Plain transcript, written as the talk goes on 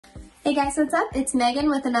Hey guys, what's up? It's Megan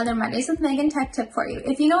with another Mondays with Megan tech tip for you.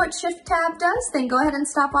 If you know what Shift Tab does, then go ahead and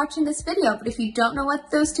stop watching this video. But if you don't know what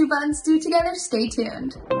those two buttons do together, stay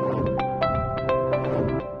tuned.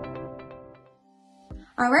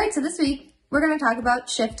 Alright, so this week we're going to talk about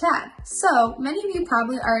Shift Tab. So many of you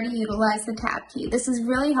probably already utilize the Tab key. This is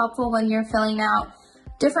really helpful when you're filling out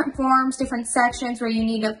different forms, different sections where you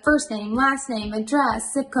need a first name, last name,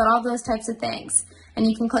 address, zip code, all those types of things. And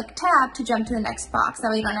you can click Tab to jump to the next box.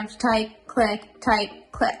 That way you don't have to type, click.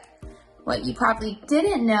 What you probably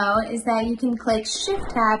didn't know is that you can click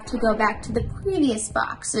Shift Tab to go back to the previous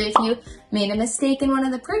box. So if you made a mistake in one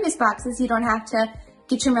of the previous boxes, you don't have to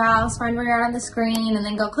get your mouse, find where you're on the screen, and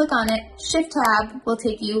then go click on it. Shift Tab will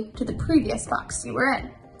take you to the previous box you were in.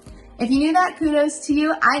 If you knew that, kudos to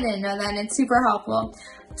you. I didn't know that, and it's super helpful.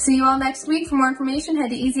 See you all next week. For more information, head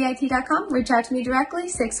to easyit.com. Reach out to me directly,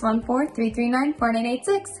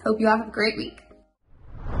 614-339-4986. Hope you all have a great week.